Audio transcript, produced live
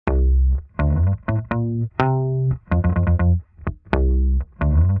Good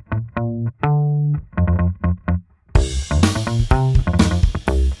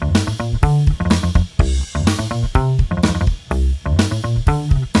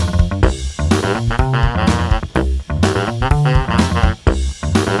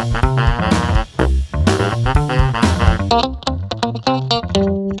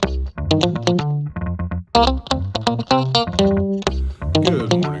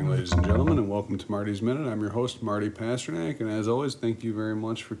morning, ladies and gentlemen, and welcome to Marty's Minute. I'm your host, Marty Pasternak, and as always, thank you very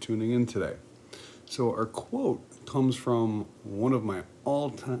much for tuning in today. So, our quote comes from one of my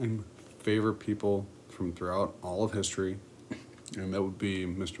all-time favorite people from throughout all of history, and that would be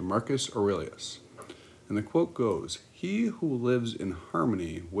Mr. Marcus Aurelius. And the quote goes, "He who lives in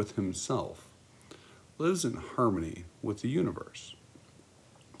harmony with himself lives in harmony with the universe."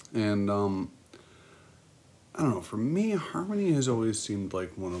 And I don't know, for me, harmony has always seemed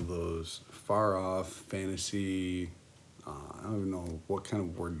like one of those far off fantasy, I don't even know what kind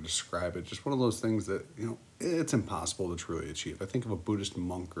of word to describe it, just one of those things that, it's impossible to truly achieve. I think of a Buddhist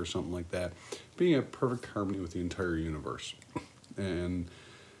monk or something like that, being at perfect harmony with the entire universe, and,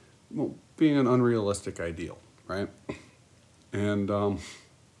 well, being an unrealistic ideal, right? And I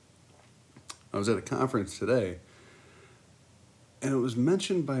was at a conference today, and it was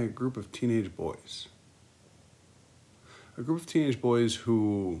mentioned by a group of teenage boys. A group of teenage boys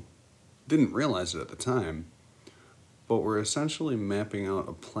who didn't realize it at the time, but were essentially mapping out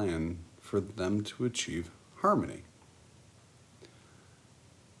a plan for them to achieve harmony.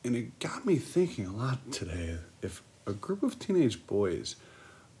 And it got me thinking a lot today. If a group of teenage boys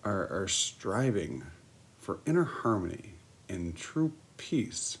are striving for inner harmony and true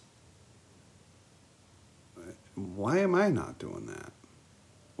peace, why am I not doing that?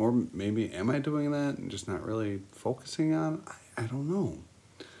 Or maybe am I doing that and just not really focusing on it? I don't know.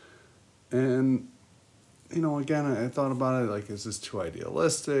 And, again, I thought about it like, is this too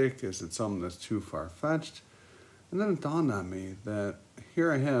idealistic? Is it something that's too far-fetched? And then it dawned on me that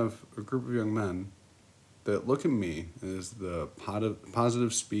here I have a group of young men that look at me as the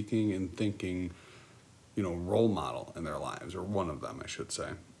positive speaking and thinking, role model in their lives, or one of them, I should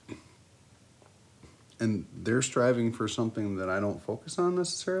say. And they're striving for something that I don't focus on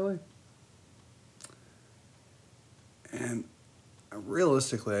necessarily. And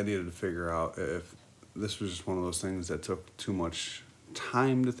realistically, I needed to figure out if this was just one of those things that took too much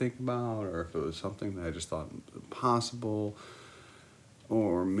time to think about, or if it was something that I just thought impossible,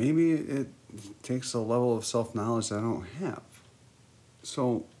 or maybe it takes a level of self-knowledge that I don't have.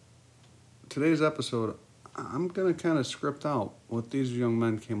 So today's episode, I'm going to kind of script out what these young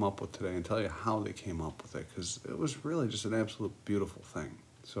men came up with today and tell you how they came up with it, because it was really just an absolute beautiful thing.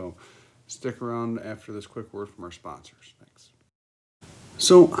 So stick around after this quick word from our sponsors. Thanks.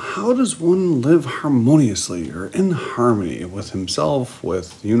 So how does one live harmoniously or in harmony with himself,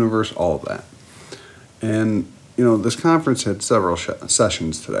 with the universe, all of that? And, this conference had several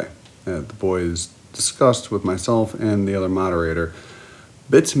sessions today. The boys discussed with myself and the other moderator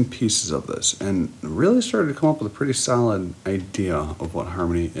bits and pieces of this, and really started to come up with a pretty solid idea of what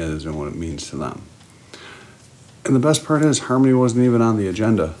harmony is and what it means to them. And the best part is, harmony wasn't even on the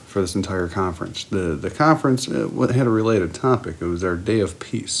agenda for this entire conference. The conference had a related topic. It was our Day of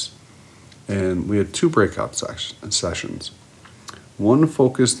Peace. And we had two breakout sessions. One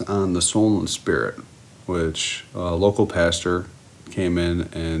focused on the soul and spirit, which a local pastor came in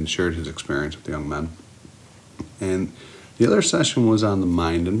and shared his experience with the young men. And the other session was on the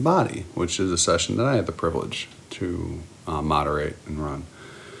mind and body, which is a session that I had the privilege to moderate and run.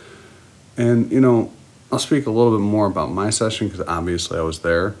 And, I'll speak a little bit more about my session because obviously I was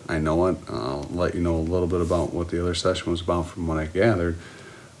there. I know it. I'll let you know a little bit about what the other session was about from what I gathered.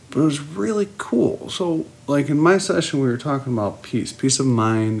 But it was really cool. So, like in my session, we were talking about peace of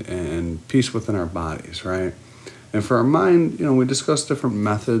mind and peace within our bodies, right? And for our mind, we discussed different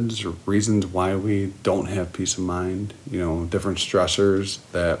methods or reasons why we don't have peace of mind, different stressors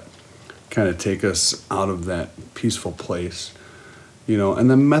that kind of take us out of that peaceful place, and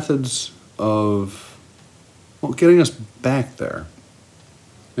then methods of, getting us back there.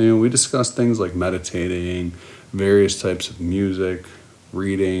 And we discussed things like meditating, various types of music,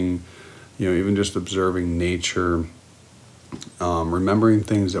 reading, even just observing nature, remembering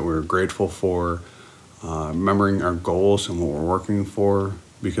things that we're grateful for, remembering our goals and what we're working for,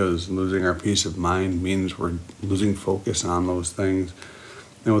 because losing our peace of mind means we're losing focus on those things.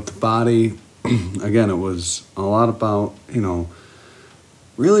 And with the body, again, it was a lot about,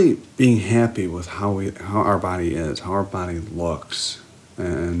 really being happy with how our body is, how our body looks,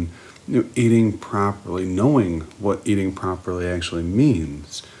 and eating properly, knowing what eating properly actually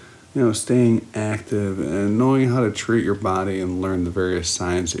means, staying active and knowing how to treat your body and learn the various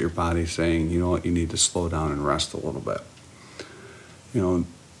signs that your body's saying, you know what, you need to slow down and rest a little bit.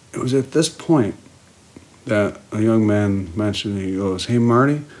 It was at this point that a young man mentioned, he goes, "Hey,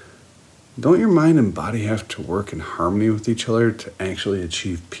 Marty, don't your mind and body have to work in harmony with each other to actually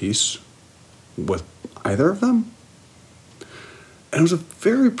achieve peace with either of them?" And it was a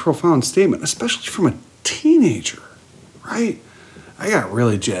very profound statement, especially from a teenager, right? I got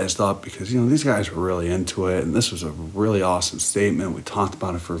really jazzed up because, these guys were really into it, and this was a really awesome statement. We talked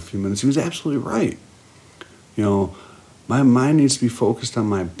about it for a few minutes. He was absolutely right. My mind needs to be focused on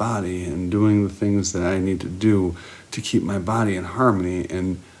my body and doing the things that I need to do to keep my body in harmony.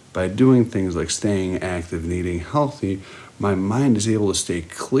 And by doing things like staying active and eating healthy, my mind is able to stay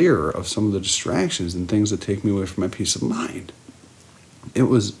clear of some of the distractions and things that take me away from my peace of mind. It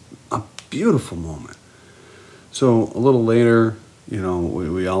was a beautiful moment. So a little later,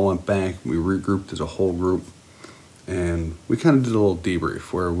 we all went back, we regrouped as a whole group, and we kind of did a little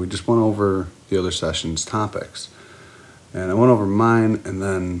debrief where we just went over the other session's topics. And I went over mine, and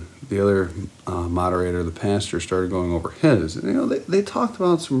then the other moderator, the pastor, started going over his. And, they talked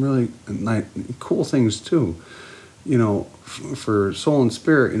about some really cool things too. For soul and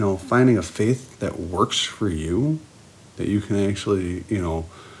spirit, finding a faith that works for you, that you can actually,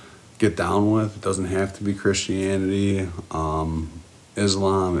 get down with. It doesn't have to be Christianity,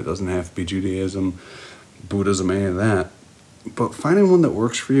 Islam. It doesn't have to be Judaism, Buddhism, any of that. But finding one that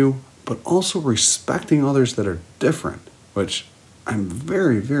works for you, but also respecting others that are different, which I'm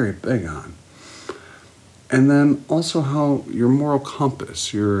very, very big on. And then also how your moral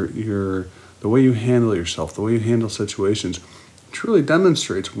compass, the way you handle yourself, the way you handle situations, truly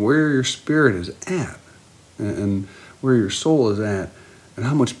demonstrates where your spirit is at and where your soul is at and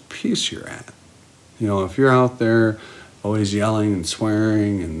how much peace you're at. If you're out there always yelling and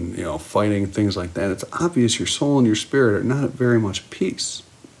swearing and, fighting, things like that, it's obvious your soul and your spirit are not at very much peace.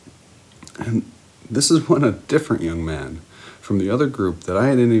 And this is when a different young man from the other group that I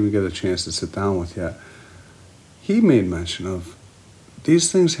didn't even get a chance to sit down with yet, he made mention of these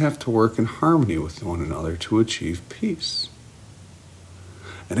things have to work in harmony with one another to achieve peace.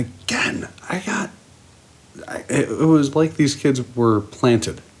 And again, it was like these kids were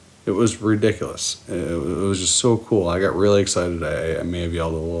planted. It was ridiculous. It was just so cool. I got really excited. I may have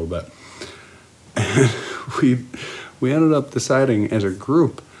yelled a little bit. And we ended up deciding as a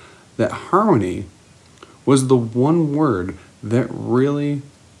group that harmony was the one word that really,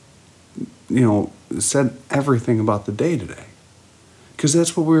 said everything about the day today. Because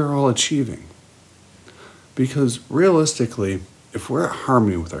that's what we were all achieving. Because realistically, if we're at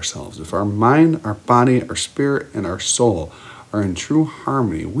harmony with ourselves, if our mind, our body, our spirit, and our soul are in true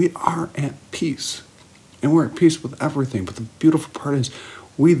harmony, we are at peace. And we're at peace with everything. But the beautiful part is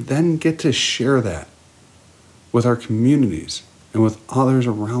we then get to share that with our communities and with others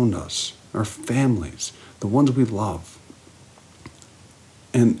around us, our families, the ones we love.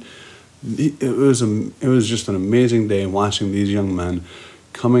 And it was just an amazing day watching these young men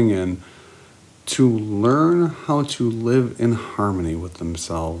coming in to learn how to live in harmony with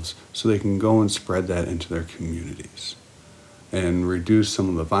themselves so they can go and spread that into their communities and reduce some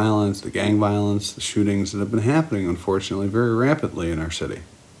of the violence, the gang violence, the shootings that have been happening, unfortunately, very rapidly in our city.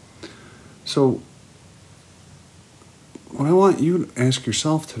 So what I want you to ask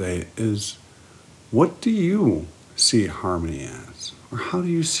yourself today is, what do you see harmony as? Or how do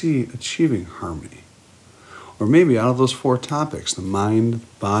you see achieving harmony? Or maybe out of those 4 topics, the mind, the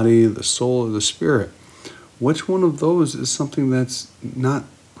body, the soul, or the spirit, which one of those is something that's not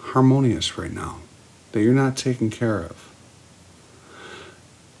harmonious right now, that you're not taking care of?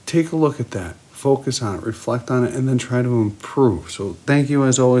 Take a look at that, focus on it, reflect on it, and then try to improve. So thank you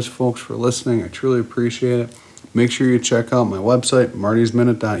as always, folks, for listening. I truly appreciate it. Make sure you check out my website,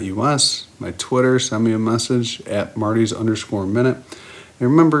 martysminute.us, my Twitter, send me a message at martys_minute. And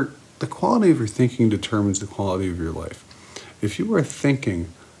remember, the quality of your thinking determines the quality of your life. If you are thinking,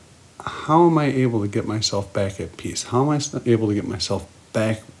 how am I able to get myself back at peace? How am I able to get myself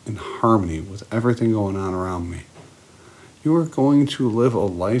back in harmony with everything going on around me? You are going to live a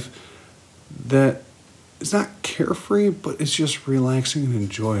life that is not carefree, but it's just relaxing and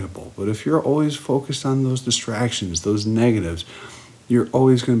enjoyable. But if you're always focused on those distractions, those negatives, you're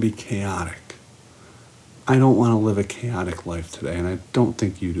always going to be chaotic. I don't want to live a chaotic life today, and I don't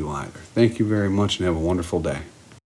think you do either. Thank you very much, and have a wonderful day.